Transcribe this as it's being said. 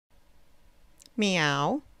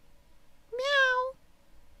Meow. Meow.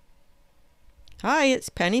 Hi, it's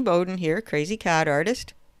Penny Bowden here, Crazy Cat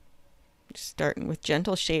Artist. Just starting with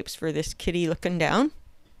gentle shapes for this kitty looking down.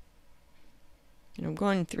 And I'm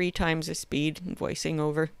going 3 times the speed and voicing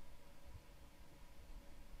over.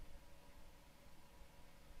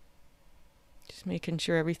 Just making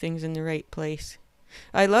sure everything's in the right place.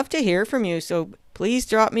 I'd love to hear from you, so please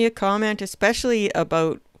drop me a comment, especially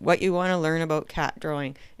about what you want to learn about cat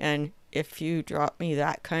drawing. And if you drop me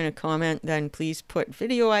that kind of comment, then please put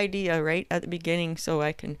video idea right at the beginning so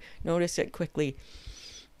I can notice it quickly.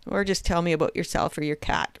 Or just tell me about yourself or your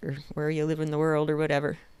cat or where you live in the world or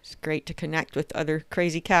whatever. It's great to connect with other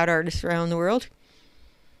crazy cat artists around the world.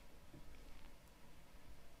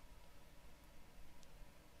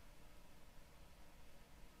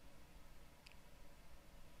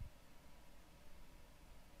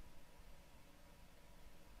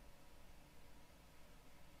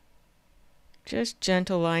 Just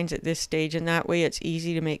gentle lines at this stage, and that way it's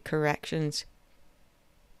easy to make corrections.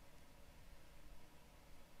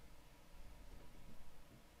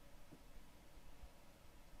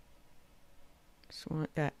 Just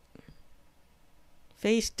want that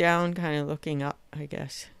face down, kind of looking up, I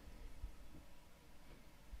guess.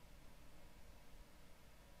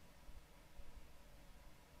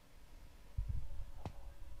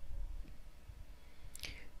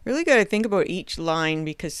 Really got to think about each line,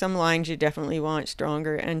 because some lines you definitely want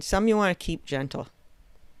stronger and some you want to keep gentle.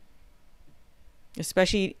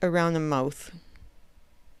 Especially around the mouth.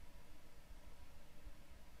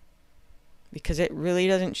 Because it really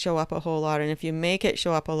doesn't show up a whole lot, and if you make it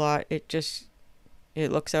show up a lot, it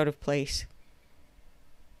looks out of place.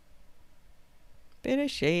 Bit of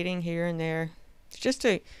shading here and there. It's just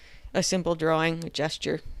a simple drawing, a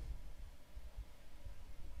gesture.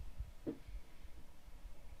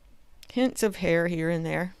 Hints of hair here and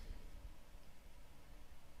there.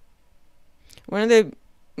 One of the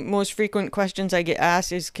most frequent questions I get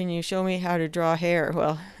asked is, can you show me how to draw hair?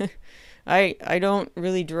 Well, I don't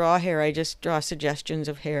really draw hair, I just draw suggestions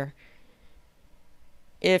of hair.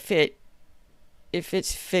 If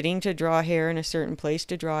it's fitting to draw hair in a certain place,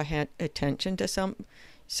 to draw attention to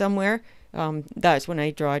somewhere, that's when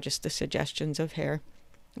I draw just the suggestions of hair.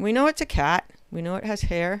 We know it's a cat. We know it has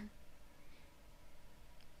hair.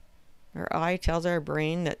 Our eye tells our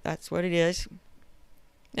brain that that's what it is.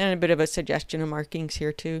 And a bit of a suggestion of markings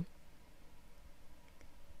here too.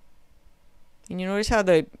 And you notice how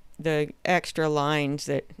the extra lines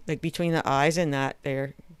that, like between the eyes and that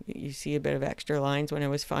there, you see a bit of extra lines when I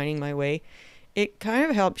was finding my way. It kind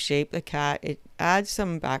of helps shape the cat. It adds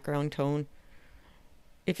some background tone.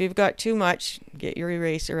 If you've got too much, get your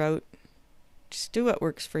eraser out. Just do what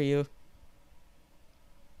works for you.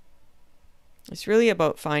 It's really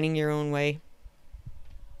about finding your own way.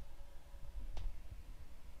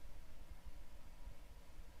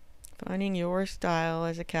 Finding your style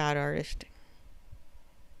as a cat artist.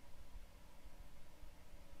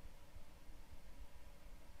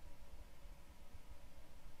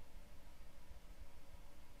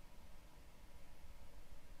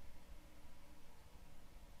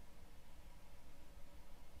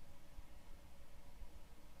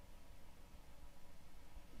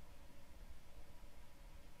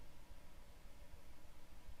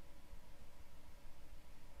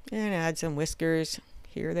 And add some whiskers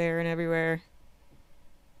here, there, and everywhere.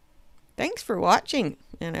 Thanks for watching,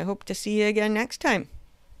 and I hope to see you again next time.